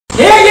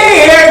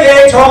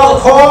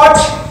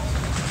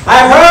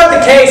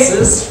the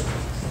cases,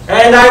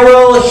 and I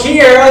will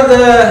hear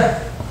the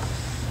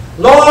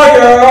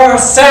lawyer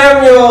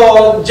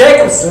Samuel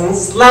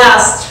Jacobson's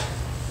last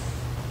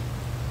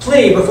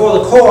plea before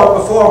the court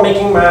before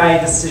making my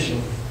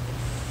decision.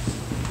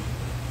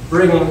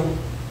 Bring him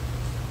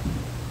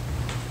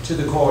to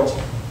the court.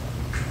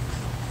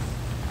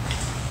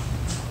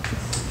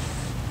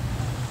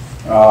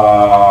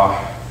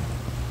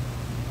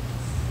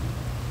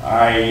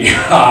 I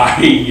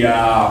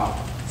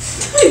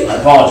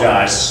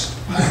apologize.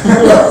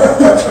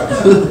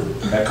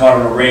 I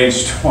caught an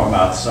rainstorm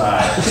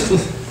outside.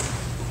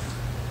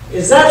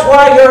 Is that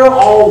why you're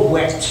all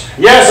wet?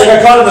 Yes, I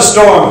got caught in the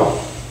storm.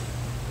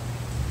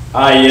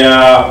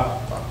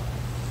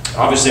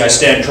 Obviously I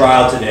stand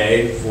trial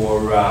today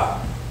for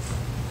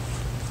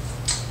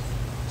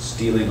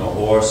stealing a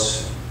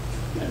horse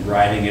and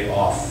riding it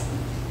off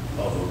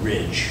of a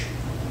ridge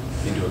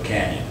into a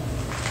canyon.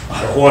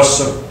 The horse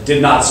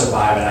did not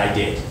survive, and I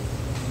did.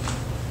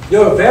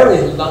 You're a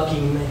very lucky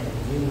man,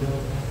 you know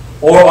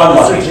that. Or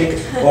unlucky.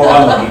 Or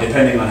unlucky,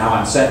 depending on how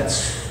I'm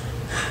sentenced.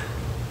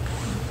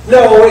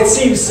 No, it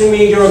seems to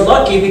me you're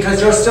lucky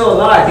because you're still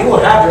alive. You will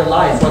have your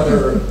life,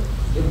 whether...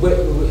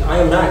 I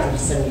am not going to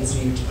sentence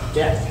you to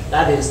death.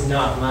 That is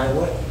not my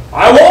way.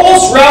 I would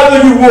almost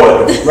rather you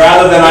would,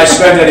 rather than I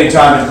spend any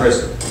time in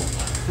prison.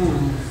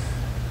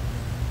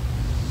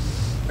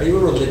 Are you a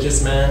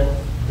religious man,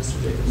 Mr.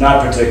 Jacobson?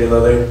 Not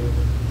particularly.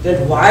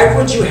 Then why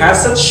would you have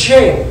such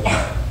shame?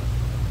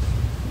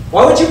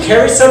 Why would you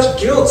carry such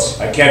guilt?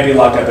 I can't be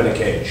locked up in a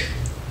cage.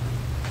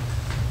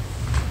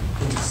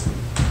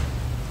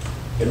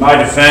 In my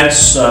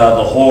defense,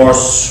 the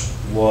horse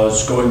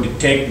was going to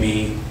take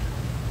me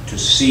to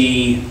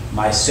see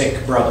my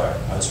sick brother.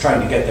 I was trying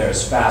to get there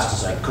as fast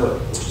as I could,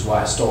 which is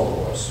why I stole the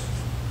horse.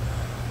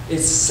 It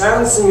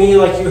sounds to me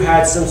like you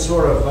had some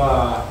sort of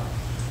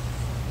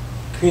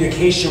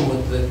communication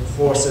with the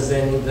horse, as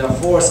in the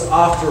horse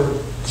offered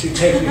to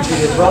take you to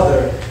your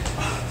brother.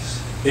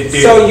 It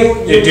did. So you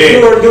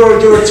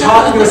were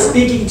talking, you were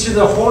speaking to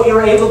the horse, you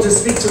were able to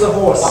speak to the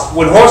horse.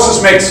 When horses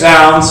make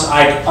sounds,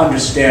 I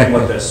understand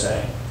what they're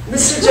saying.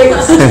 Mr.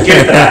 Jacobson. It's a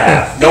gift that I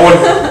have. No one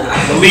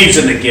believes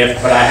in the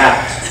gift, but I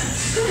have it.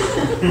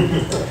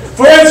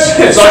 For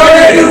instance, I'll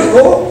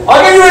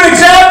give you an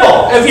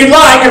example, if you'd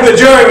like, if the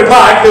jury would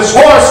like. This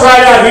horse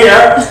right out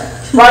here,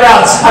 right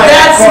outside.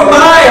 That's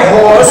my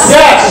horse.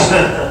 Yes.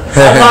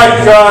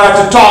 I'd like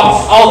to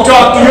talk. I'll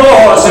talk to your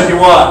horse if you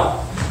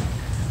want.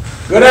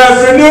 Good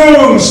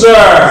afternoon,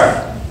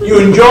 sir. You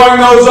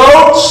enjoying those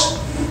oats?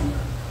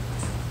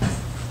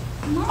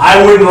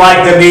 I wouldn't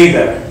like them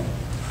either.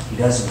 He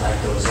doesn't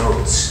like those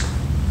oats.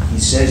 He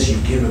says you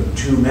give him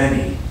too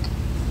many,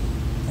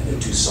 and they're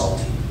too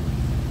salty.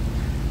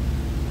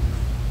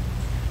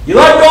 You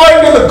like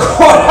going to the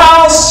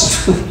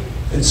courthouse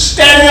and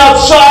standing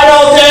outside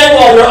all day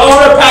while your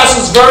owner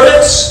passes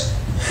verdicts?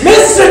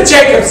 Mr.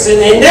 Jacobson,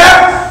 in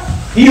there?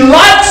 He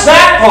likes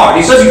that part.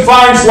 He says he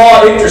finds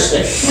law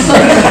interesting.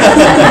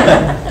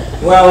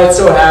 Well, it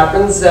so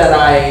happens that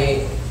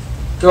I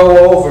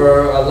go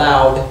over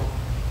aloud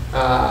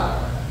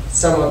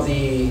some of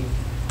the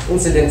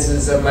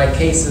incidences of my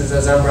cases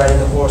as I'm riding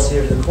the horse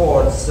here to the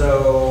court,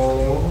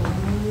 so...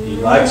 He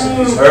likes it.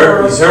 He's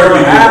heard you do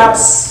that.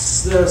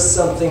 Perhaps there's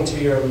something to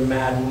your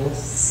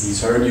madness.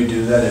 He's heard you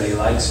do that and he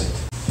likes it.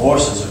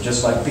 Horses are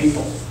just like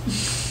people,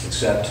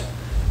 except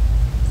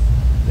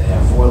they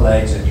have 4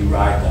 legs and you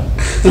ride them.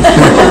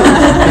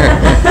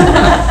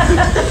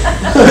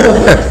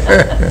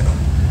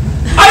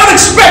 I don't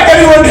expect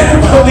anyone to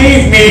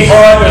believe me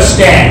or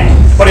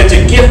understand, but it's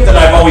a gift that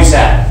I've always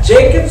had.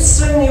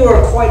 Jacobson, you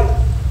are quite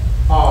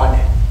odd.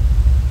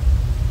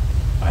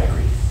 I agree.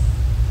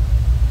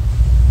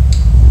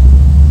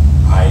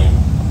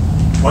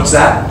 What's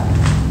that?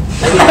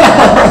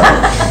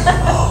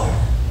 Oh,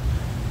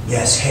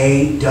 yes,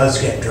 hay does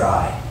get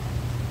dry,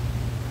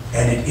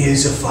 and it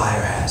is a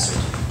fire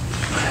hazard.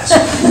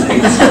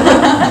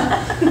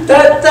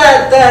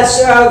 That's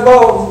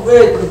well,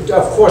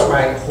 of course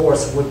my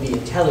horse would be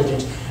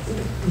intelligent,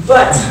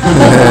 but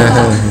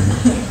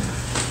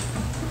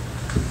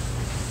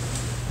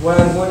what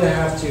I'm going to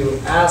have to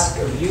ask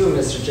of you,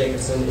 Mr.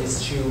 Jacobson,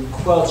 is to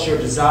quench your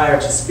desire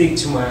to speak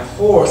to my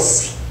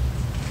horse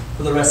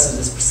for the rest of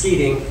this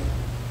proceeding.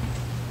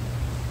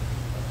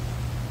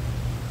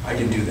 I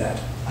can do that,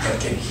 but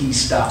can he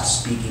stop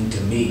speaking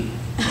to me?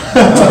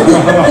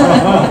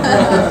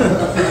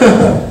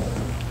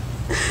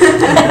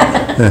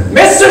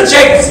 Mr.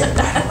 Jacobson!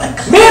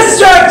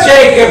 Mr.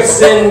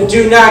 Jacobson,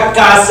 do not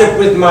gossip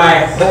with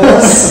my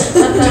horse.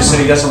 He just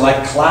said he doesn't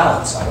like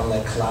clouds. I don't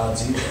like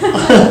clouds either.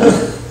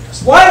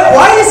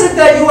 Why is it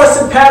that you are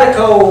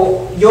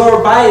simpatico,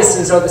 your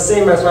biases are the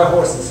same as my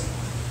horse's?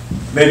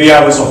 Maybe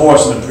I was a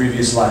horse in a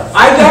previous life.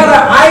 I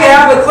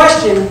have a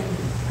question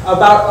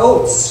about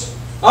oats.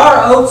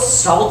 Are oats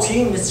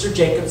salty, Mr.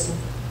 Jacobson?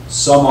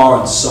 Some are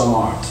and some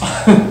aren't.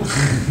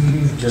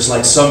 Just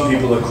like some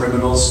people are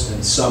criminals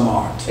and some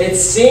aren't. It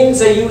seems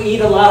that you eat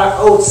a lot of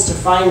oats to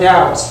find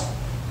out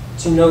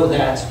to know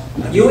that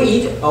you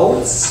eat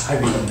oats.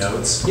 I've eaten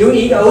oats. You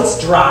eat oats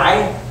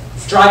dry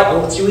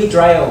oats. You eat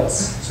dry oats.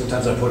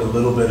 Sometimes I put a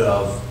little bit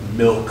of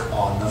milk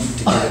on them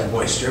to give it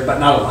moisture, but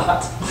not a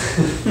lot.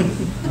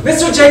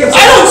 Mr. Jacobs,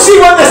 I don't see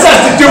what this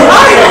has to do with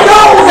I it.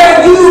 know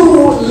that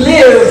you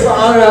live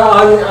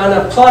on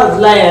a plot of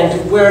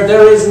land where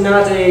there is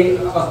not a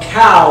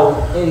cow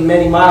in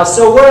many miles.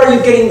 So where are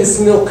you getting this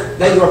milk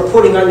that you are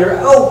putting on your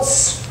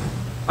oats?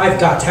 I've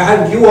got to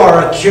have, you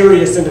are a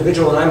curious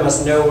individual and I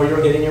must know where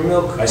you're getting your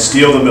milk. I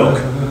steal the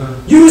milk.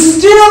 You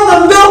steal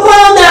the milk?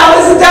 Well now,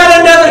 isn't that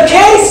another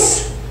case?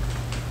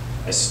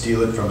 I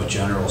steal it from a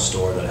general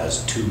store that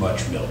has too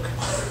much milk.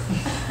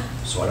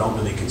 So I don't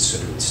really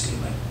consider it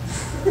stealing.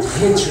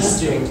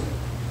 Interesting.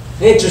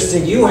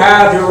 Interesting. You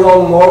have your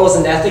own morals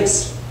and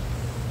ethics.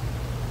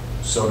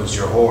 So does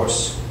your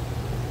horse.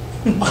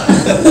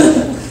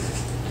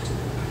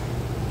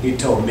 He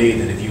told me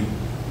that if you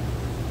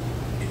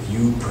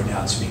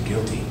pronounce me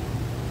guilty,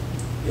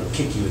 he'll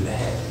kick you in the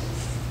head.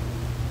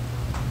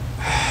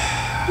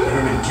 You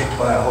ever been kicked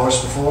by a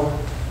horse before?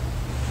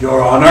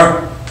 Your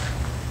Honor?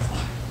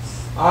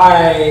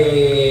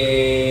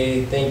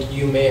 I think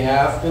you may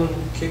have been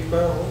kicked by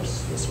a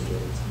horse, Mr.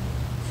 Jones.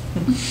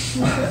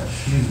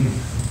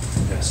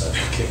 Yes, I've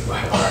been kicked by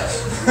a horse.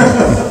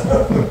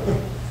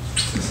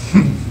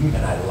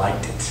 And I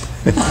liked it.